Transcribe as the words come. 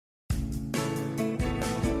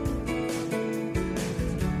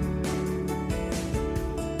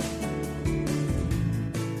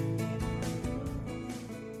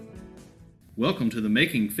Welcome to the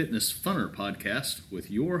Making Fitness Funner podcast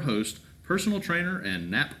with your host, personal trainer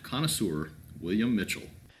and nap connoisseur, William Mitchell.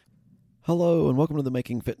 Hello, and welcome to the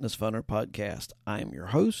Making Fitness Funner podcast. I am your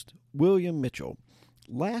host, William Mitchell.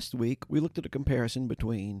 Last week, we looked at a comparison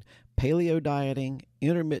between paleo dieting,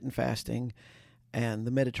 intermittent fasting, and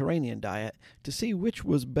the Mediterranean diet to see which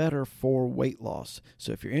was better for weight loss.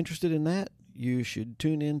 So if you're interested in that, you should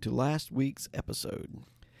tune in to last week's episode.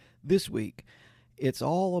 This week, it's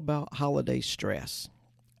all about holiday stress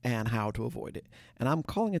and how to avoid it. And I'm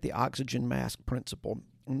calling it the oxygen mask principle.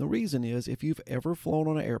 And the reason is, if you've ever flown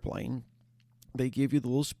on an airplane, they give you the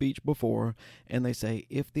little speech before, and they say,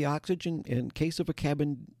 if the oxygen, in case of a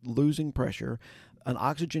cabin losing pressure, an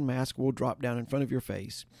oxygen mask will drop down in front of your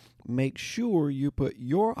face. Make sure you put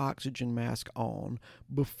your oxygen mask on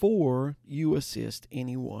before you assist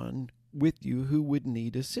anyone with you who would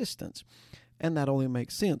need assistance. And that only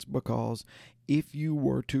makes sense because if you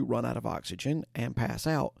were to run out of oxygen and pass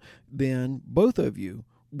out, then both of you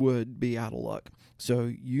would be out of luck. So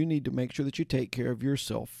you need to make sure that you take care of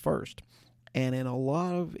yourself first. And in a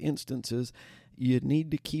lot of instances, you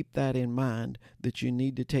need to keep that in mind, that you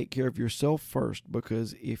need to take care of yourself first,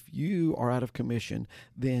 because if you are out of commission,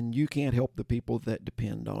 then you can't help the people that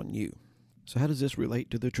depend on you. So how does this relate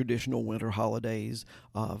to the traditional winter holidays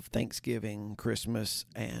of Thanksgiving, Christmas,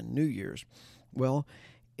 and New Year's? Well,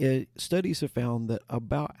 studies have found that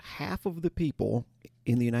about half of the people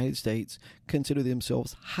in the United States consider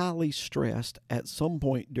themselves highly stressed at some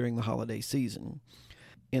point during the holiday season.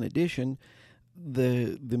 In addition,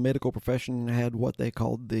 the medical profession had what they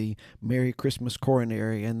called the Merry Christmas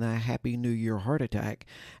coronary and the Happy New Year heart attack,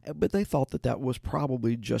 but they thought that that was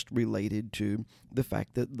probably just related to the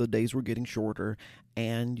fact that the days were getting shorter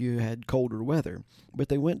and you had colder weather. But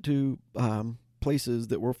they went to places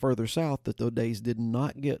that were further south that the days did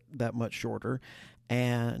not get that much shorter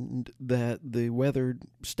and that the weather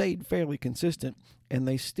stayed fairly consistent, and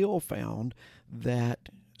they still found that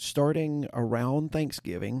starting around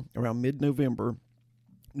Thanksgiving, around mid-November,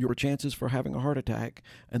 your chances for having a heart attack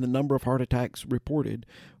and the number of heart attacks reported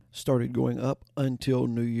started going up until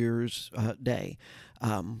New Year's Day.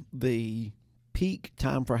 The peak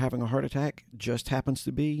time for having a heart attack just happens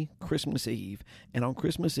to be Christmas Eve. And on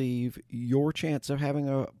Christmas Eve, your chance of having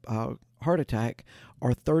a heart attack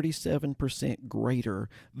are 37% greater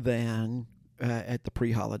than at the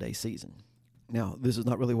pre-holiday season. Now, this is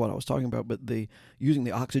not really what I was talking about, but using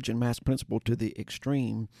the oxygen mask principle to the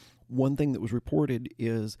extreme, one thing that was reported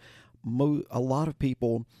is a lot of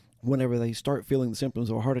people, whenever they start feeling the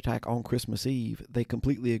symptoms of a heart attack on Christmas Eve, they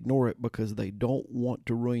completely ignore it because they don't want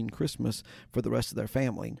to ruin Christmas for the rest of their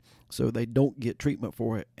family. So they don't get treatment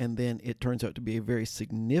for it, and then it turns out to be a very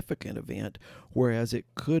significant event, whereas it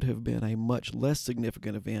could have been a much less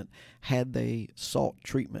significant event had they sought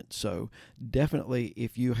treatment. So definitely,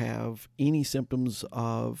 if you have any symptoms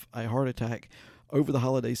of a heart attack over the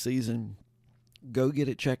holiday season, go get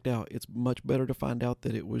it checked out. It's much better to find out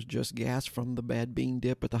that it was just gas from the bad bean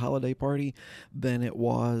dip at the holiday party than it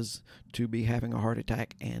was to be having a heart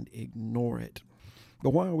attack and ignore it.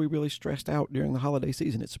 But why are we really stressed out during the holiday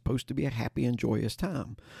season? It's supposed to be a happy and joyous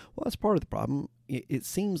time. Well, that's part of the problem. It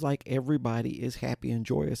seems like everybody is happy and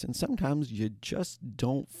joyous, and sometimes you just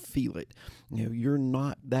don't feel it. You're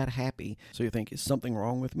not that happy, so you think, is something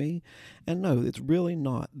wrong with me? And no, it's really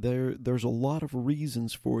not. There's a lot of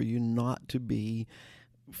reasons for you not to be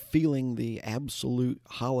feeling the absolute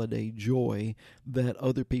holiday joy that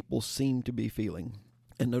other people seem to be feeling.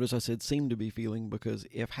 And notice I said seem to be feeling, because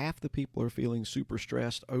if half the people are feeling super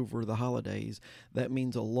stressed over the holidays, that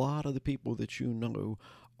means a lot of the people that you know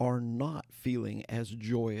are not feeling as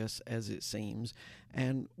joyous as it seems.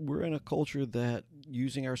 And we're in a culture that,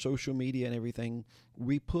 using our social media and everything,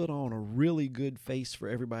 we put on a really good face for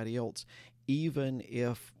everybody else, even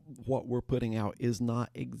if what we're putting out is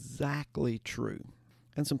not exactly true.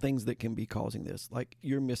 And some things that can be causing this, like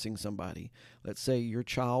you're missing somebody. Let's say your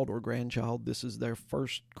child or grandchild, this is their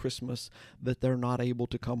first Christmas that they're not able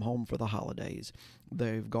to come home for the holidays.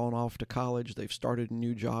 They've gone off to college, they've started a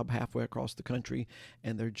new job halfway across the country,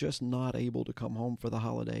 and they're just not able to come home for the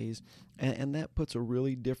holidays. And that puts a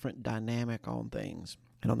really different dynamic on things.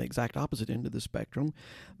 And on the exact opposite end of the spectrum,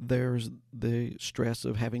 there's the stress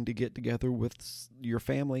of having to get together with your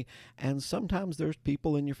family. And sometimes there's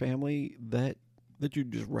people in your family that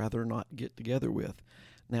you'd just rather not get together with.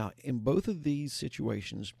 Now, in both of these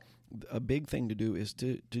situations, a big thing to do is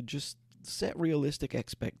to just set realistic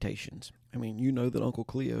expectations. I mean, you know that Uncle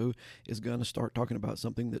Cleo is going to start talking about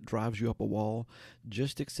something that drives you up a wall.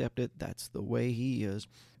 Just accept it. That's the way he is.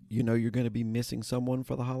 You know you're going to be missing someone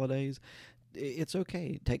for the holidays. It's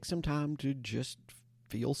okay. Take some time to just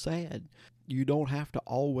feel sad. You don't have to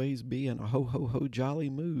always be in a ho-ho-ho jolly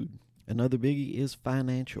mood. Another biggie is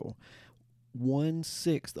financial.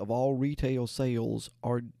 1/6 of all retail sales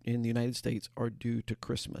are in the United States are due to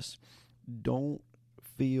Christmas. Don't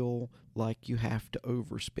feel like you have to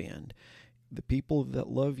overspend. The people that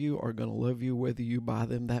love you are going to love you whether you buy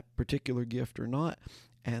them that particular gift or not.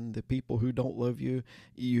 And the people who don't love you,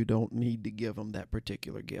 you don't need to give them that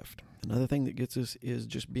particular gift. Another thing that gets us is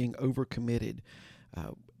just being overcommitted.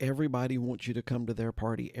 Everybody wants you to come to their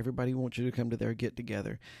party. Everybody wants you to come to their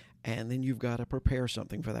get-together. And then you've got to prepare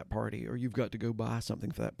something for that party, or you've got to go buy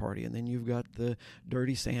something for that party. And then you've got the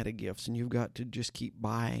dirty Santa gifts, and you've got to just keep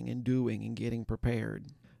buying and doing and getting prepared.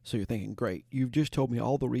 So you're thinking, great, you've just told me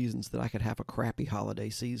all the reasons that I could have a crappy holiday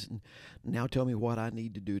season. Now tell me what I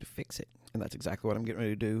need to do to fix it. And that's exactly what I'm getting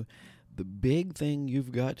ready to do. The big thing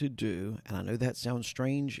you've got to do, and I know that sounds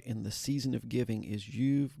strange in the season of giving, is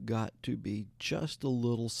you've got to be just a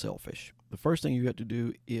little selfish. The first thing you got to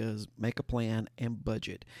do is make a plan and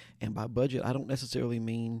budget. And by budget, I don't necessarily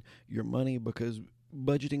mean your money, because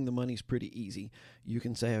budgeting the money is pretty easy. You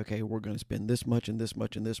can say, okay, we're going to spend this much and this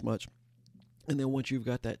much and this much. And then once you've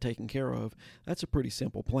got that taken care of, that's a pretty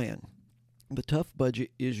simple plan. The tough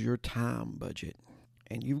budget is your time budget.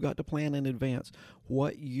 And you've got to plan in advance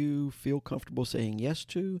what you feel comfortable saying yes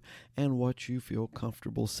to and what you feel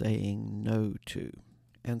comfortable saying no to.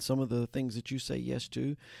 And some of the things that you say yes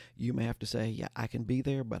to, you may have to say, yeah, I can be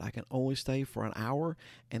there, but I can only stay for an hour.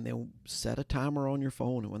 And then set a timer on your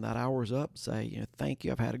phone. And when that hour's up, say, thank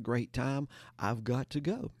you, I've had a great time. I've got to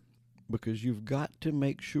go. Because you've got to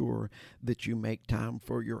make sure that you make time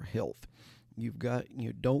for your health. You've got,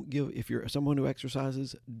 don't give, if you're someone who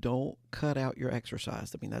exercises, don't cut out your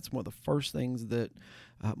exercise. I mean, that's one of the first things that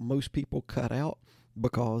most people cut out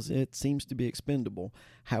because it seems to be expendable.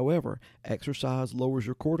 However, exercise lowers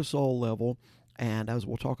your cortisol level. And as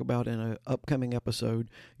we'll talk about in an upcoming episode,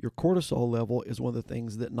 your cortisol level is one of the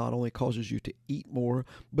things that not only causes you to eat more,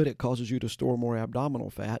 but it causes you to store more abdominal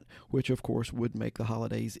fat, which of course would make the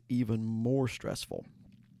holidays even more stressful.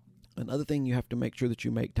 Another thing you have to make sure that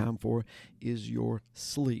you make time for is your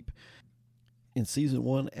sleep. In Season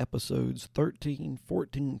 1, Episodes 13,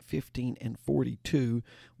 14, 15, and 42,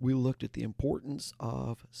 we looked at the importance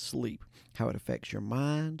of sleep, how it affects your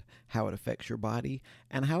mind, how it affects your body,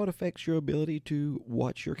 and how it affects your ability to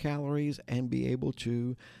watch your calories and be able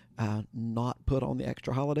to not put on the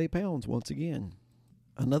extra holiday pounds once again.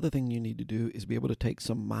 Another thing you need to do is be able to take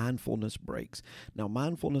some mindfulness breaks. Now,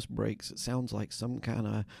 mindfulness breaks, it sounds like some kind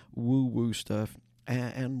of woo-woo stuff.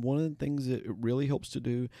 And one of the things that it really helps to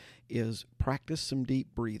do is practice some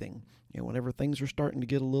deep breathing. Whenever things are starting to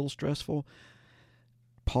get a little stressful,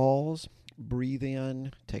 pause, breathe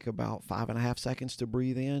in, take about 5.5 seconds to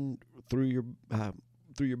breathe in through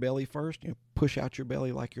your belly first. Push out your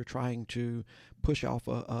belly like you're trying to push off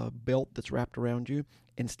a belt that's wrapped around you.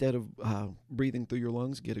 Instead of breathing through your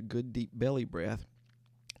lungs, get a good deep belly breath.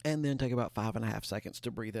 And then take about 5.5 seconds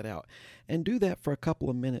to breathe it out. And do that for a couple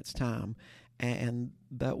of minutes' time. And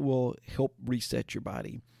that will help reset your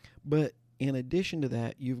body. But in addition to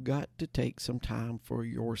that, you've got to take some time for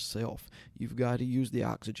yourself. You've got to use the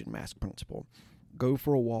oxygen mask principle. Go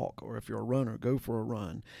for a walk, or if you're a runner, go for a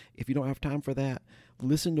run. If you don't have time for that,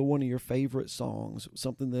 listen to one of your favorite songs,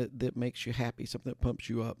 something that makes you happy, something that pumps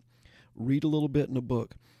you up. Read a little bit in a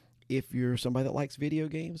book. If you're somebody that likes video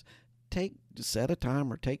games, set a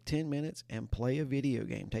timer, take 10 minutes and play a video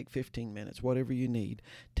game. Take 15 minutes, whatever you need.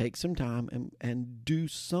 Take some time and do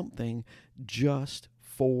something just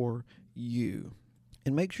for you.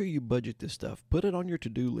 And make sure you budget this stuff. Put it on your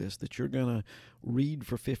to-do list that you're going to read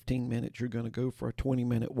for 15 minutes. You're going to go for a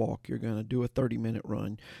 20-minute walk. You're going to do a 30-minute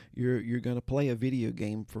run. You're going to play a video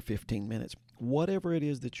game for 15 minutes. Whatever it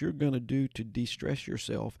is that you're going to do to de-stress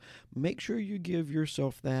yourself, make sure you give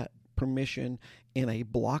yourself that permission in a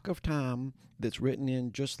block of time that's written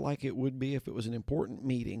in just like it would be if it was an important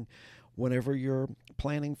meeting. Whenever you're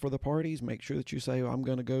planning for the parties, make sure that you say, I'm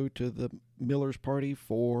going to go to the Miller's party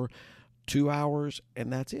for 2 hours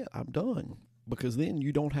and that's it. I'm done. Because then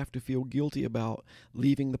you don't have to feel guilty about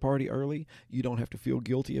leaving the party early. You don't have to feel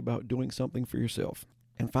guilty about doing something for yourself.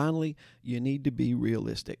 And finally, you need to be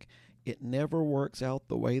realistic. It never works out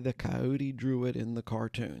the way the coyote drew it in the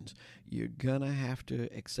cartoons. You're going to have to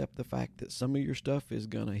accept the fact that some of your stuff is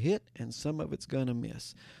going to hit and some of it's going to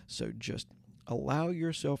miss. So just allow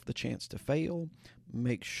yourself the chance to fail.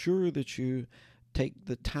 Make sure that you take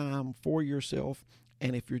the time for yourself.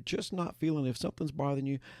 And if you're just not feeling, if something's bothering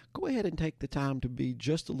you, go ahead and take the time to be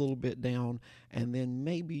just a little bit down. And then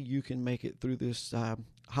maybe you can make it through this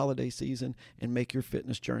holiday season and make your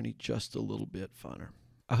fitness journey just a little bit funner.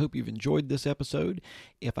 I hope you've enjoyed this episode.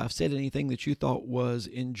 If I've said anything that you thought was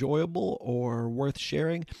enjoyable or worth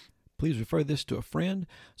sharing, please refer this to a friend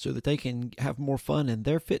so that they can have more fun in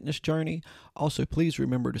their fitness journey. Also, please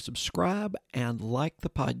remember to subscribe and like the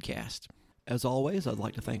podcast. As always, I'd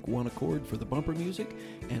like to thank One Accord for the bumper music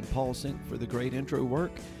and Paul Sink for the great intro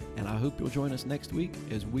work. And I hope you'll join us next week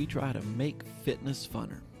as we try to make fitness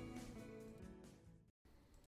funner.